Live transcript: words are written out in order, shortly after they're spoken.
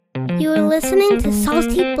You are listening to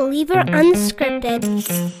Salty Believer Unscripted.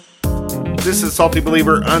 This is Salty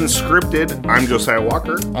Believer Unscripted. I'm Josiah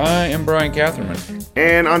Walker. I am Brian Catherman.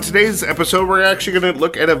 And on today's episode, we're actually going to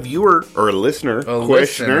look at a viewer, or a listener,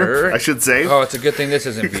 questioner, I should say. Oh, it's a good thing this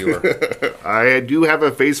isn't viewer. I do have a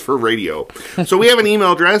face for radio. So we have an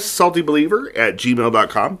email address,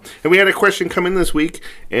 saltybeliever@gmail.com. And we had a question come in this week.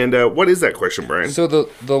 And what is that question, Brian? So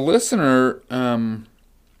the listener,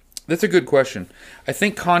 that's a good question. I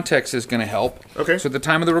think context is going to help. Okay. So at the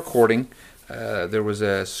time of the recording, there was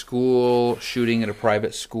a school shooting at a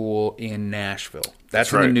private school in Nashville.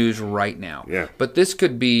 That's in the news right now. Yeah. But this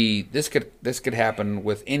could happen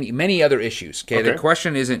with many other issues. Okay. The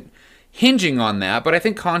question isn't hinging on that, but I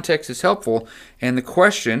think context is helpful. And the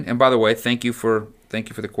question, and by the way, thank you for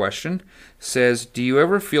the question, says, do you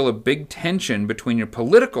ever feel a big tension between your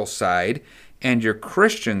political side and your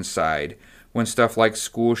Christian side when stuff like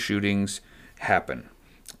school shootings happen?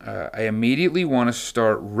 I immediately want to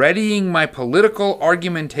start readying my political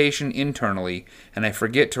argumentation internally, and I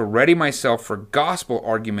forget to ready myself for gospel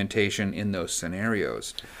argumentation in those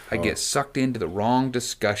scenarios. I get sucked into the wrong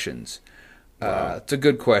discussions. It's a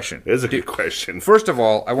good question. It is a good question. First of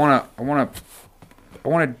all, I want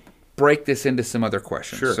to break this into some other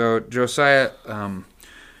questions. Sure. So, Josiah, can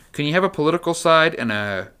you have a political side and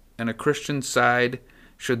a Christian side?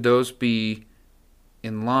 Should those be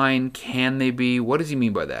in line? Can they be? What does he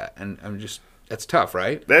mean by that? And that's tough,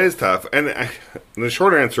 right? That is tough. And the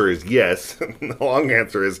short answer is yes. The long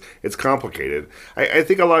answer is it's complicated. I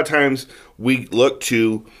think a lot of times we look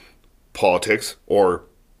to politics or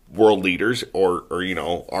world leaders or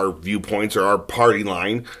our viewpoints or our party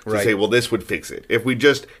line to say, well, this would fix it. If we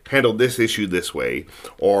just handled this issue this way,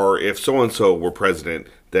 or if so-and-so were president,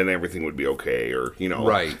 then everything would be okay. Or,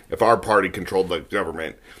 if our party controlled the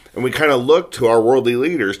government. And we kind of look to our worldly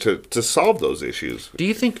leaders to solve those issues. Do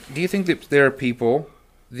you think that there are people,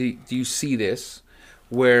 do you see this,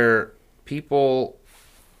 where people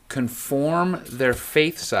conform their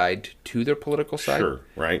faith side to their political side? Sure,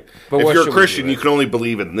 right. But if you're a Christian, you can only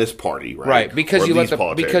believe in this party, right? Right, because you let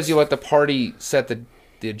the party set the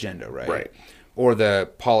agenda, right? Right. Or the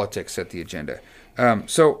politics set the agenda.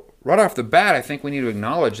 So right off the bat, I think we need to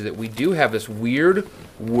acknowledge that we do have this weird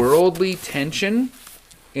worldly tension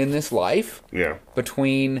in this life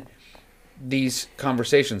between these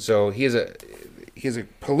conversations. So he has a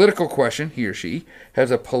political question, he or she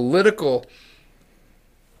has a political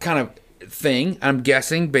kind of thing, I'm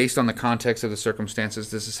guessing, based on the context of the circumstances.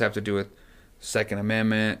 This has have to do with Second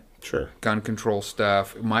Amendment, gun control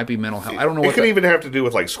stuff. It might be mental health. I don't know. It could even have to do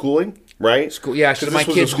with like schooling, right? School, yeah. Should my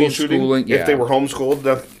kids be schooling? Yeah. If they were homeschooled,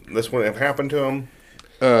 this wouldn't have happened to them.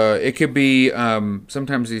 It could be.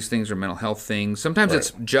 Sometimes these things are mental health things. Sometimes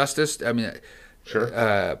it's justice. I mean,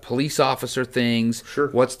 police officer things. Sure.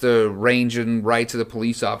 What's the range and rights of the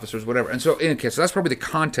police officers? Whatever. And so, so that's probably the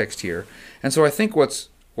context here. And so I think what's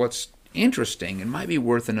interesting and might be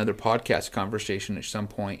worth another podcast conversation at some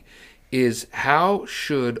point is how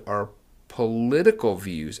should our political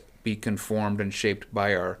views be conformed and shaped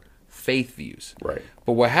by our faith views? Right.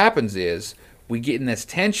 But what happens is we get in this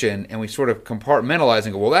tension and we sort of compartmentalize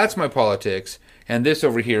and go, well, that's my politics, and this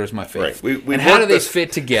over here is my faith. Right. And how do they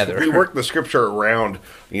fit together? We work the scripture around,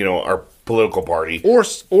 our political party. Or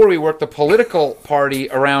we work the political party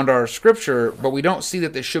around our scripture, but we don't see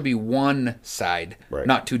that there should be one side,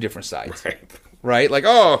 not two different sides. Right? Like,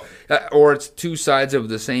 or it's two sides of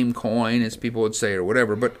the same coin, as people would say, or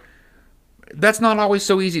whatever. But that's not always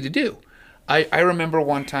so easy to do. I remember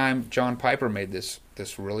one time John Piper made this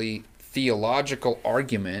really theological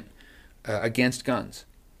argument against guns.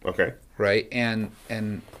 Okay. Right? And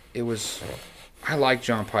it was, I like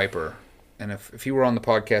John Piper. And if he were on the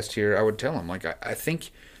podcast here, I would tell him, like, I think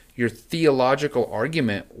your theological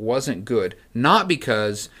argument wasn't good. Not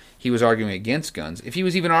because he was arguing against guns. If he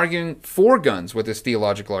was even arguing for guns with his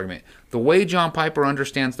theological argument, the way John Piper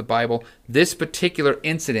understands the Bible, this particular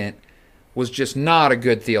incident was just not a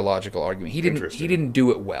good theological argument. He didn't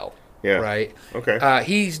do it well. Yeah. Right? Okay.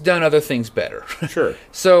 He's done other things better. Sure.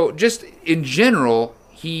 So just in general,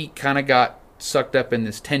 he kind of got sucked up in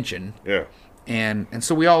this tension. Yeah. And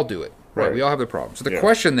so we all do it. Right. We all have the problem. So the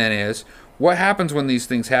question then is, what happens when these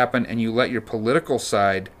things happen and you let your political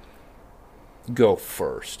side go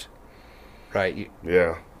first? Right?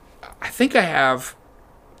 I think I have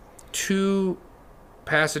two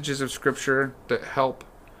passages of Scripture that help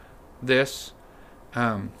this.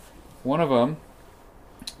 One of them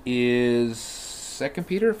is 2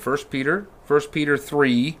 Peter, 1 Peter, 1 Peter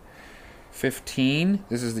 3:15.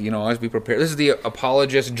 This is always be prepared. This is the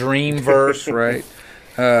apologist dream verse, right?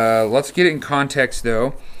 Let's get it in context,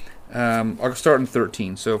 though. I'll start in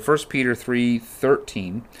 13. So 1 Peter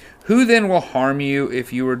 3:13. Who then will harm you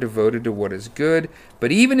if you are devoted to what is good?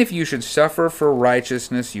 But even if you should suffer for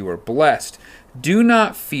righteousness, you are blessed. Do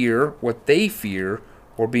not fear what they fear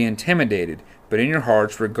or be intimidated, but in your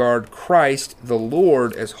hearts regard Christ the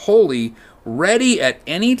Lord as holy, ready at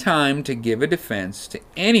any time to give a defense to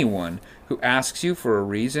anyone who asks you for a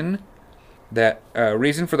reason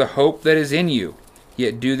for the hope that is in you.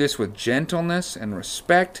 Yet do this with gentleness and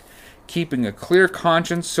respect, keeping a clear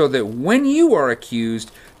conscience, so that when you are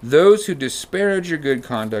accused, those who disparage your good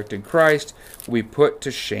conduct in Christ will be put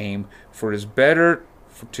to shame. For it is better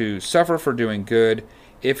to suffer for doing good,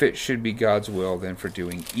 if it should be God's will, than for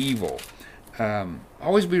doing evil.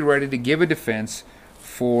 Always be ready to give a defense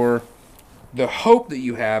for the hope that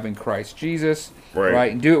you have in Christ Jesus,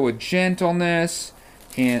 right? And do it with gentleness.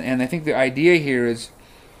 And I think the idea here is,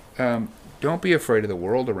 don't be afraid of the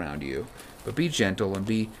world around you, but be gentle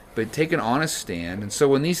but take an honest stand. And so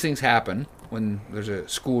when these things happen, when there's a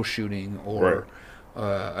school shooting or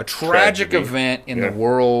a tragic event in the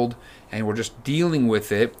world, and we're just dealing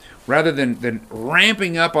with it, rather than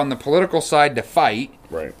ramping up on the political side to fight,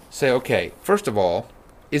 say, okay, first of all,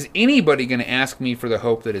 is anybody going to ask me for the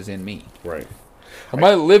hope that is in me? Right. Am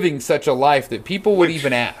I living such a life that people would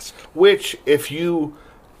even ask? Which, if you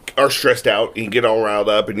are stressed out and you get all riled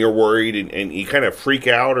up and you're worried and you kind of freak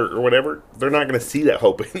out or whatever, they're not going to see that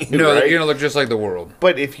hope in you. No, right? you're going to look just like the world.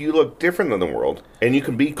 But if you look different than the world and you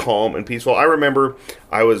can be calm and peaceful. I remember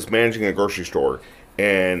I was managing a grocery store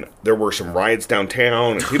and there were some riots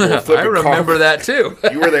downtown and people were flipping I remember that too.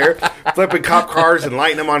 You were there, flipping cop cars and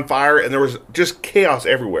lighting them on fire, and there was just chaos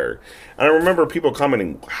everywhere. And I remember people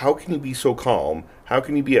commenting, how can you be so calm? How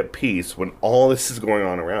can you be at peace when all this is going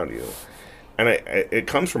on around you? And it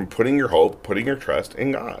comes from putting your hope, putting your trust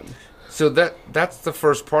in God. So that's the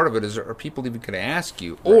first part of it, is are people even going to ask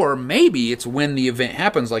you? Right. Or maybe it's when the event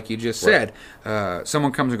happens, like you just said.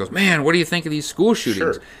 Someone comes and goes, man, what do you think of these school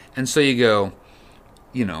shootings? Sure. And so you go,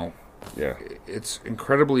 it's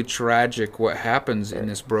incredibly tragic what happens in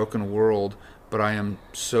this broken world, but I am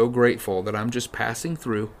so grateful that I'm just passing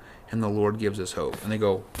through and the Lord gives us hope. And they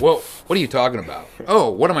go, whoa, what are you talking about? Oh,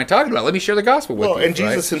 what am I talking about? Let me share the gospel with you. And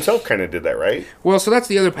Jesus himself kind of did that, right? Well, so that's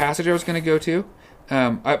the other passage I was going to go to.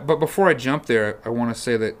 But before I jump there, I want to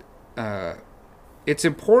say that it's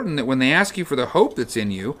important that when they ask you for the hope that's in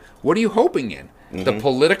you, what are you hoping in? Mm-hmm. The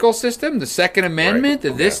political system, the Second Amendment,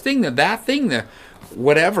 the this thing, the that thing, the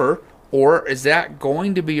whatever? Or is that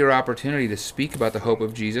going to be your opportunity to speak about the hope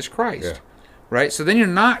of Jesus Christ? Yeah. Right? So then you're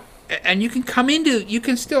not... And you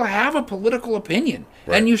can still have a political opinion,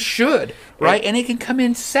 and you should, right? And it can come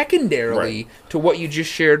in secondarily to what you just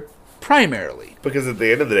shared primarily. Because at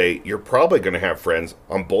the end of the day, you're probably going to have friends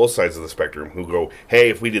on both sides of the spectrum who go, hey,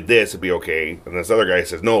 if we did this, it'd be okay. And this other guy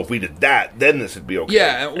says, no, if we did that, then this would be okay.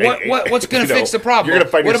 Yeah, what's going to fix the problem? You're going to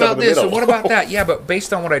find what yourself about in the this, middle. and what about that? Yeah, but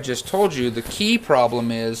based on what I just told you, the key problem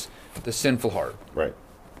is the sinful heart. Right.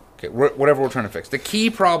 Okay, whatever we're trying to fix. The key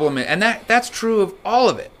problem is, and that's true of all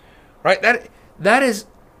of it. Right, that is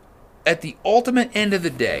at the ultimate end of the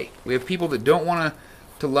day. We have people that don't want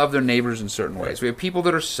to love their neighbors in certain ways. We have people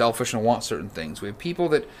that are selfish and want certain things. We have people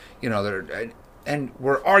that and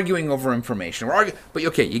we're arguing over information. But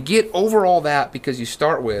okay, you get over all that because you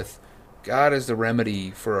start with God is the remedy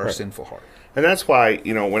for our sinful heart. And that's why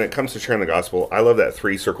when it comes to sharing the gospel, I love that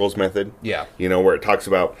 3 circles method. Yeah, where it talks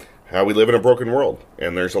about how we live in a broken world,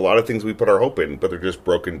 and there's a lot of things we put our hope in, but they're just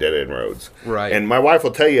broken, dead-end roads. Right. And my wife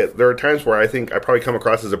will tell you there are times where I think I probably come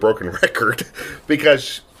across as a broken record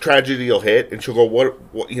because tragedy will hit, and she'll go, "What?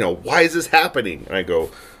 Why is this happening?" And I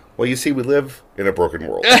go, "Well, you see, we live in a broken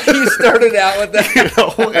world." You started out with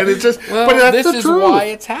that, and it's just, well, but that's this the is truth. why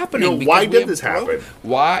it's happening. Why did this happen?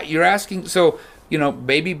 Why you're asking? So.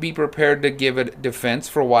 Maybe be prepared to give a defense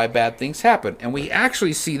for why bad things happen. And we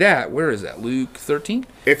actually see that. Where is that? Luke 13?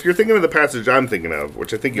 If you're thinking of the passage I'm thinking of,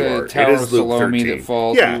 which I think you are, Tower it is Luke Salome 13. That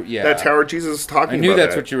falls Yeah, that tower Jesus is talking about. I knew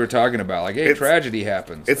that's what you were talking about. Like, hey, tragedy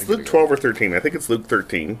happens. It's Luke 12 or 13. I think it's Luke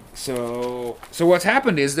 13. So what's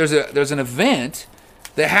happened is there's an event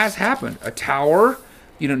that has happened. A tower,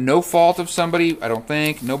 no fault of somebody, I don't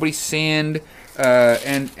think. Nobody sinned.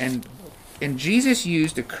 And Jesus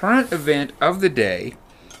used a current event of the day.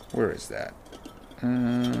 Where is that?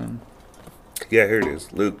 Yeah, here it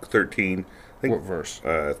is. Luke 13. I think, what verse?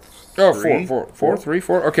 4.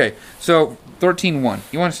 Okay, so 13:1.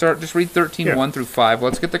 You want to start? Just read 13:1 through 5.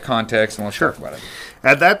 Let's get the context and let's talk about it.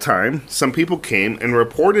 At that time, some people came and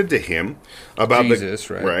reported to him about Jesus,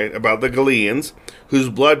 about the Galileans, whose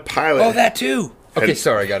blood Pilate. Oh, that too. Okay,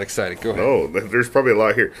 sorry, I got excited. Go ahead. No, there's probably a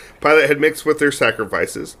lot here. Pilate had mixed with their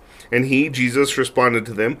sacrifices, and he, Jesus, responded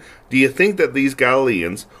to them, "Do you think that these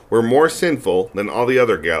Galileans were more sinful than all the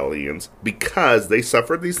other Galileans because they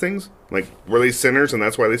suffered these things? Like, were they sinners and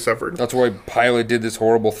that's why they suffered?" That's why Pilate did this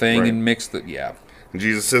horrible thing Right. and mixed the... Yeah. And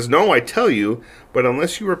Jesus says, "No, I tell you, but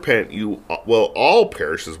unless you repent, you will all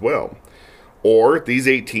perish as well." Or, these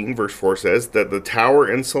 18, verse 4 says, that the tower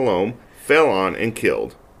in Siloam fell on and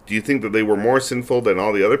killed. Do you think that they were more sinful than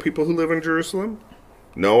all the other people who live in Jerusalem?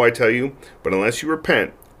 No, I tell you, but unless you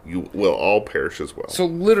repent, you will all perish as well. So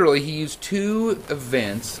literally, he used two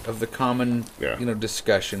events of the common, Yeah.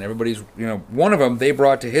 discussion. Everybody's, one of them they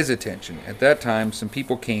brought to his attention. At that time, some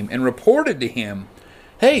people came and reported to him,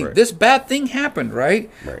 "Hey, Right. this bad thing happened, right?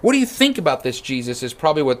 Right. What do you think about this, Jesus?" Is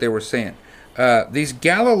probably what they were saying. These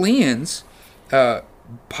Galileans,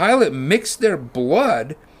 Pilate mixed their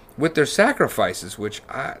blood with their sacrifices, which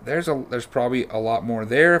there's probably a lot more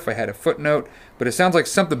there if I had a footnote, but it sounds like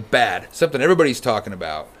something bad, something everybody's talking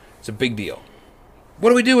about. It's a big deal. What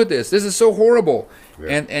do we do with this? This is so horrible.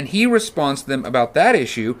 Yeah. And he responds to them about that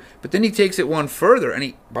issue, but then he takes it one further,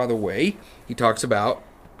 and by the way, he talks about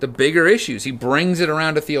the bigger issues. He brings it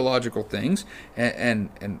around to theological things and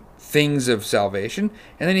things of salvation,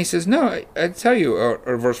 and then he says, "No, I tell you,"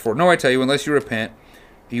 or verse 4, "No, I tell you, unless you repent,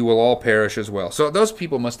 you will all perish as well." So those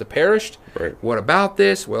people must have perished. Right. What about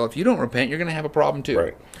this? Well, if you don't repent, you're going to have a problem too.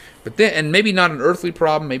 Right. But then, and maybe not an earthly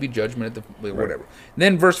problem, maybe judgment at the whatever. And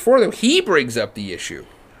then verse 4, though, he brings up the issue.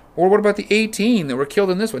 Or what about the 18 that were killed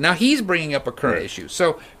in this one? Now he's bringing up a current Right. issue.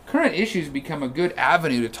 So current issues become a good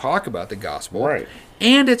avenue to talk about the gospel. Right.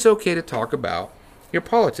 And it's okay to talk about your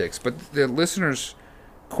politics. But the listener's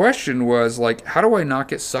question was like, how do I not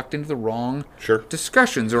get sucked into the wrong Sure.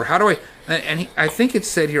 discussions? Or how do I think it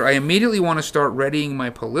said here, I immediately want to start readying my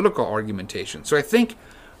political argumentation. So I think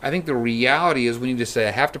the reality is we need to say,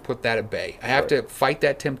 I have to put that at bay. I have to fight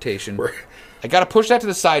that temptation. I got to push that to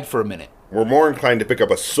the side for a minute. We're more inclined to pick up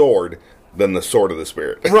a sword than the sword of the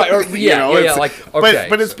Spirit. Right, or, yeah, it's- like, okay.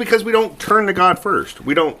 But it's because we don't turn to God first.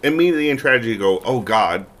 We don't immediately in tragedy go, "Oh,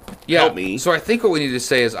 God, help me." So I think what we need to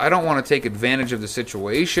say is I don't want to take advantage of the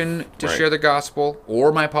situation to Right. share the gospel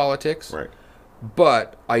or my politics. Right.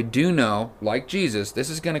 But I do know, like Jesus, this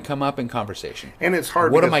is going to come up in conversation. And it's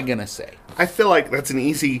hard What am because I going to say? I feel like that's an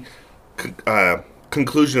easy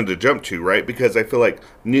conclusion to jump to, right? Because I feel like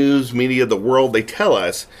news, media, the world, they tell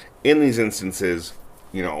us in these instances,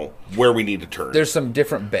 where we need to turn. There's some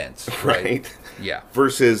different bents, right? right? Yeah.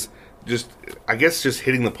 Versus just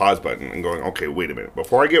hitting the pause button and going, okay, wait a minute.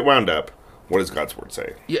 Before I get wound up, what does God's Word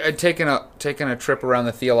say? Yeah, taking a trip around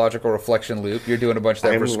the theological reflection loop. You're doing a bunch of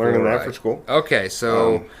that I'm for school, learning that right? for school. Okay,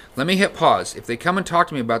 so let me hit pause. If they come and talk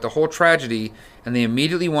to me about the whole tragedy and they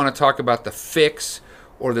immediately want to talk about the fix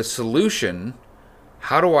or the solution,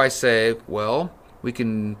 how do I say, well, we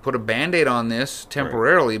can put a Band-Aid on this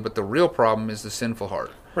temporarily, but the real problem is the sinful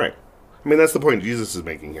heart. Right. I mean, that's the point Jesus is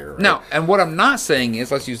making here. Right? No, and what I'm not saying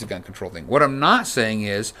is, let's use the gun control thing. What I'm not saying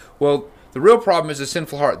is, well, the real problem is the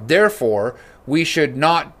sinful heart. Therefore, we should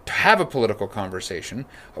not have a political conversation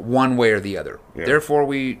one way or the other. Yeah. Therefore,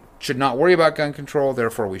 we should not worry about gun control.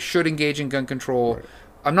 Therefore, we should engage in gun control. Right.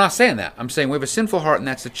 I'm not saying that. I'm saying we have a sinful heart, and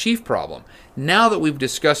that's the chief problem. Now that we've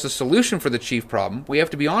discussed the solution for the chief problem, we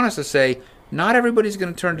have to be honest to say, not everybody's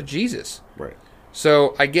going to turn to Jesus. Right.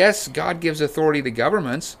 So I guess God gives authority to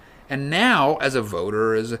governments, and now as a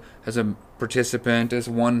voter, as a participant, as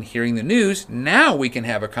one hearing the news, now we can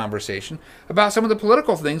have a conversation about some of the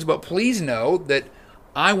political things, but please know that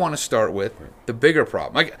I want to start with the bigger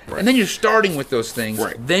problem. And then you're starting with those things,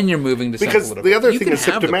 Right. then you're moving to some Because political. the other You thing can is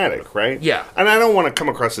have the symptomatic, political. right? Yeah. And I don't want to come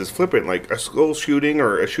across as flippant. Like a school shooting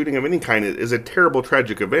or a shooting of any kind is a terrible,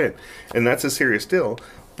 tragic event, and that's a serious deal.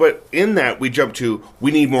 But in that, we jump to, we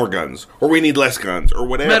need more guns, or we need less guns, or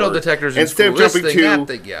whatever. Metal detectors in Instead school, of this jumping thing, to, that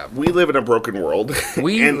thing, yeah. we live in a broken world.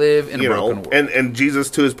 We live in a broken world. And Jesus,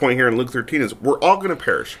 to his point here in Luke 13, is we're all going to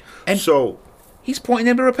perish. And- so, He's pointing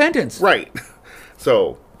them to repentance. right.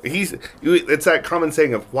 So, it's that common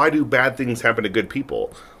saying of, why do bad things happen to good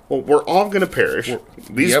people? Well, we're all going to perish.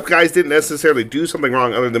 These Yep. guys didn't necessarily do something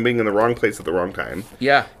wrong other than being in the wrong place at the wrong time.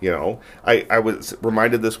 Yeah. I was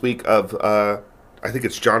reminded this week of, I think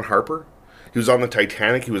it's John Harper. He was on the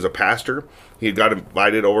Titanic. He was a pastor. He got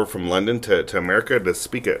invited over from London to America to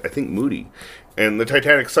speak at, I think, Moody. And the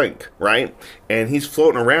Titanic sank, right? And he's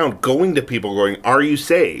floating around going to people going, are you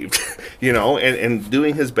saved? And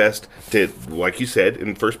doing his best to, like you said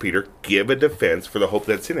in 1 Peter, give a defense for the hope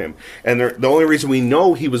that's in him. And the only reason we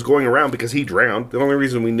know he was going around, because he drowned, the only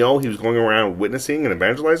reason we know he was going around witnessing and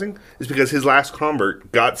evangelizing is because his last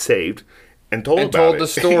convert got saved and told about told it. the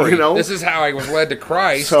story. You know? This is how I was led to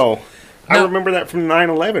Christ. So I Now- remember that from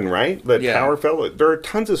 9/11, right? The Yeah. tower fell. There are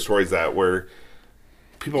tons of stories that where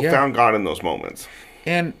people Yeah. found God in those moments.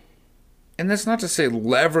 And that's not to say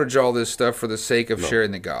leverage all this stuff for the sake of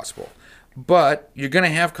sharing the gospel, but you're going to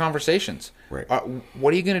have conversations. Right.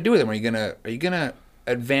 What are you going to do with them? Are you going to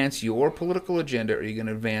advance your political agenda, or are you going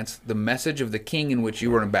to advance the message of the king in which you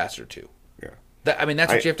were an ambassador to? Yeah.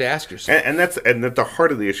 That's what you have to ask yourself. And that's at the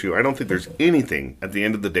heart of the issue. I don't think there's anything at the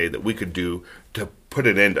end of the day that we could do to put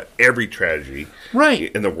an end to every tragedy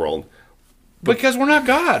Right. in the world. Because we're not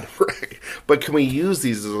God. Right. But can we use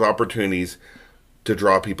these as opportunities to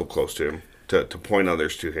draw people close to him, to point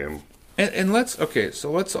others to him? And let's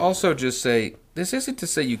also just say, this isn't to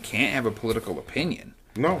say you can't have a political opinion.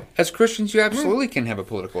 No. As Christians, you absolutely can have a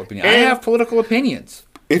political opinion. I And- have political opinions.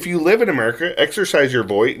 If you live in America, exercise your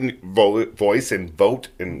voice and vote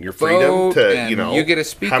and your freedom Vote, to, and you get to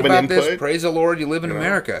speak have an about input. this. Praise the Lord, you live in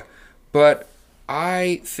America. But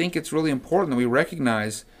I think it's really important that we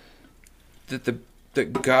recognize that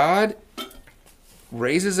that God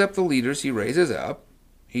raises up the leaders he raises up.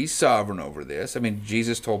 He's sovereign over this. I mean,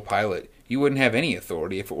 Jesus told Pilate, you wouldn't have any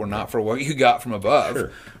authority if it were not for what you got from above.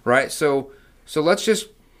 Sure. Right? So let's just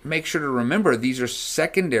make sure to remember these are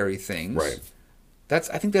secondary things. Right. I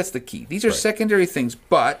think that's the key. These are secondary things,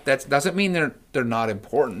 but that doesn't mean they're not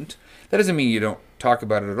important. That doesn't mean you don't talk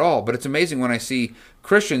about it at all. But it's amazing when I see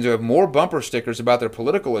Christians who have more bumper stickers about their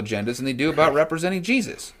political agendas than they do about representing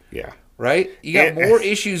Jesus. Yeah. Right? You got And- more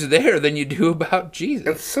issues there than you do about Jesus.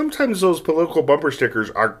 And sometimes those political bumper stickers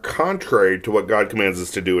are contrary to what God commands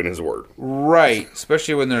us to do in his word. Right.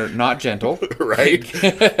 Especially when they're not gentle. Right?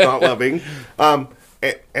 Not loving.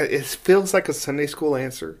 It feels like a Sunday school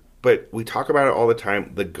answer, but we talk about it all the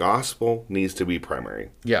time. The gospel needs to be primary.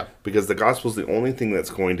 Yeah. Because the gospel is the only thing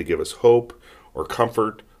that's going to give us hope or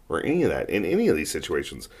comfort or any of that in any of these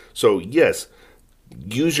situations. So, yes,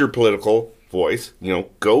 use your political voice,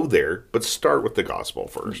 go there, but start with the gospel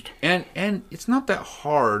first. And it's not that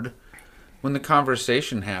hard when the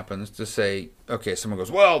conversation happens to say, okay, someone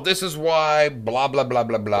goes, well, this is why, blah, blah, blah,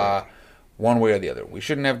 blah, blah, one way or the other. We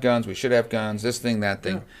shouldn't have guns, we should have guns, this thing, that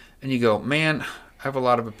thing. Yeah. And you go, man, I have a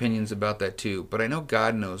lot of opinions about that too, but I know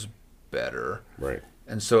God knows better. Right.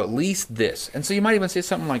 And so at least this. And so you might even say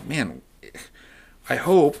something like, man, I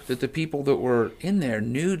hope that the people that were in there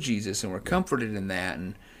knew Jesus and were comforted in that.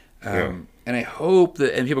 And I hope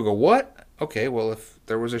that, and people go, what? Okay, well, if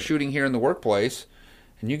there was a shooting here in the workplace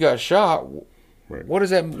and you got shot, what does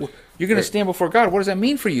that, you're going to stand before God. What does that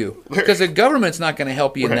mean for you? Because the government's not going to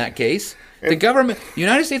help you in that case. The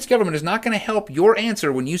United States government is not going to help your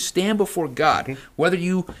answer when you stand before God. Whether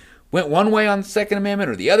you went one way on the Second Amendment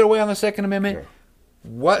or the other way on the Second Amendment,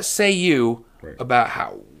 what say you about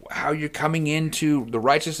how you're coming into the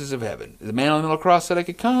righteousness of heaven? The man on the middle of the cross said I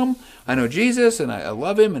could come. I know Jesus, and I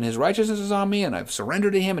love him, and his righteousness is on me, and I've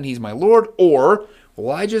surrendered to him, and he's my Lord. Or,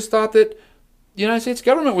 well, I just thought that the United States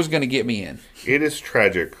government was going to get me in. It is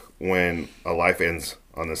tragic when a life ends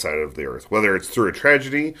on this side of the earth, whether it's through a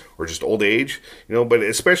tragedy or just old age, but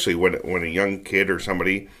especially when a young kid or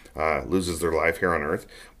somebody loses their life here on earth.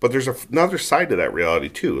 But there's another side to that reality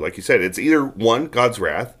too. Like you said, it's either one, God's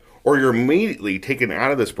wrath, or you're immediately taken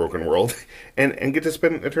out of this broken world and get to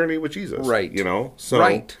spend eternity with Jesus. Right.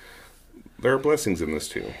 So there are blessings in this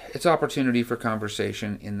too. It's opportunity for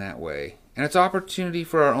conversation in that way. And it's opportunity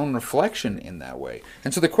for our own reflection in that way.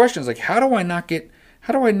 And so the question is like, how do I not go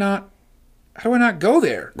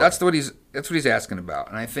there? Right. That's what he's asking about.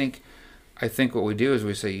 And I think what we do is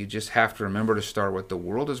we say you just have to remember to start with the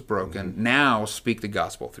world is broken. Mm-hmm. Now speak the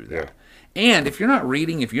gospel through that. Yeah. And if you're not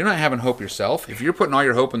reading, if you're not having hope yourself, if you're putting all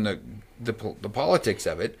your hope in the politics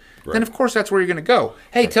of it, then of course that's where you're going to go.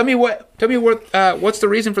 Hey, tell me what's the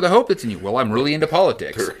reason for the hope that's in you? Well, I'm really into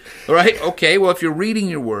politics. Right? Okay, well, if you're reading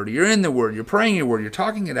your word, you're in the word, you're praying your word, you're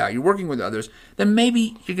talking it out, you're working with others, then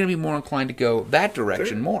maybe you're going to be more inclined to go that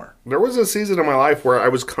direction more. There was a season of my life where I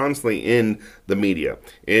was constantly in the media,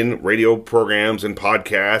 in radio programs and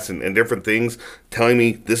podcasts and different things telling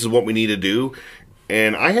me this is what we need to do.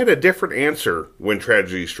 And I had a different answer when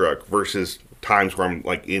tragedy struck versus times where I'm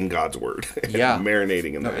like in God's word,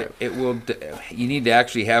 marinating in that. You need to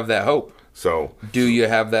actually have that hope. So, do you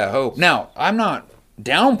have that hope? Now, I'm not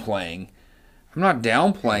downplaying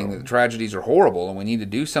that the tragedies are horrible and we need to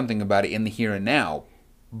do something about it in the here and now.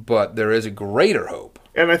 But there is a greater hope.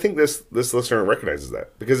 And I think this listener recognizes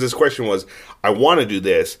that because his question was, I want to do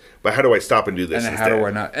this, but how do I stop and do this and instead? How do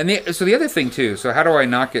I not? And so the other thing too, so how do I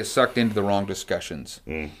not get sucked into the wrong discussions?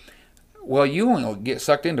 Well, you only get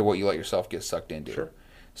sucked into what you let yourself get sucked into. Sure.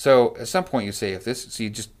 So at some point you say, so you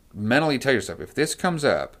just mentally tell yourself, if this comes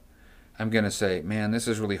up, I'm going to say, man, this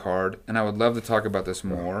is really hard, and I would love to talk about this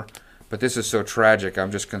more, but this is so tragic,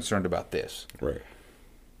 I'm just concerned about this. Right.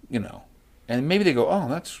 You know. And maybe they go, oh,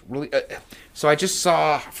 that's really... So I just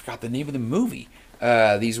saw, I forgot the name of the movie,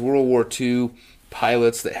 these World War II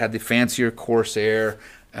pilots that had the fancier Corsair,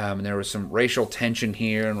 and there was some racial tension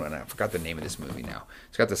here, and I forgot the name of this movie now.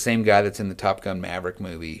 It's got the same guy that's in the Top Gun Maverick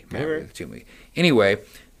movie. Anyway,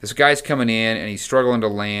 this guy's coming in, and he's struggling to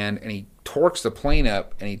land, and he torques the plane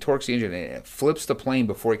up, and he torques the engine, and it flips the plane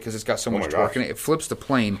because it's got so much torque in it. It flips the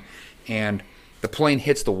plane, and the plane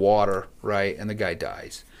hits the water, right, and the guy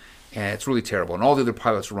dies. And it's really terrible. And all the other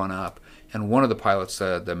pilots run up, and one of the pilots,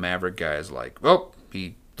 the Maverick guy, is like, oh,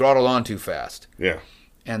 he throttled on too fast. Yeah.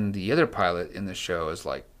 And the other pilot in the show is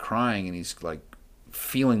like crying, and he's like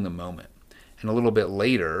feeling the moment. And a little bit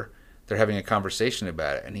later, they're having a conversation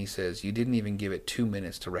about it, and he says, you didn't even give it 2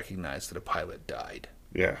 minutes to recognize that a pilot died.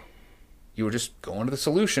 Yeah. You were just going to the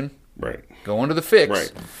solution. Right. Going to the fix.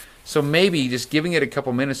 Right. So maybe just giving it a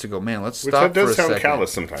couple minutes to go, man, let's stop for a second. That does sound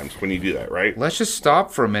callous sometimes when you do that, right? Let's just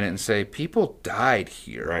stop for a minute and say, people died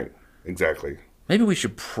here. Right. Exactly. Maybe we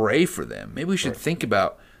should pray for them. Maybe we should think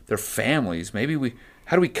about their families.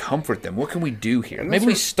 How do we comfort them? What can we do here? Maybe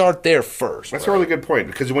we start there first. That's a really good point,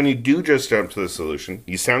 because when you do just jump to the solution,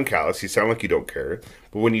 you sound callous, you sound like you don't care.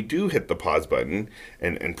 But when you do hit the pause button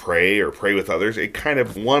and pray or pray with others, it kind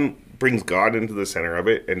of, one, brings God into the center of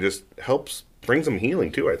it and just brings them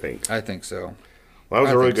healing too, I think. I think so. Well,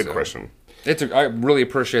 that was a really good question. I really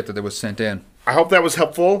appreciate that it was sent in. I hope that was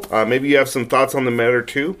helpful. Maybe you have some thoughts on the matter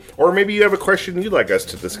too, or maybe you have a question you'd like us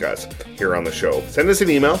to discuss here on the show. Send us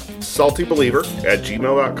an email,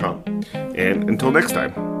 saltybeliever@gmail.com. And until next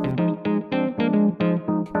time.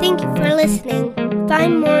 Thank you for listening.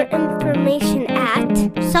 Find more information at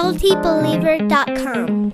saltybeliever.com.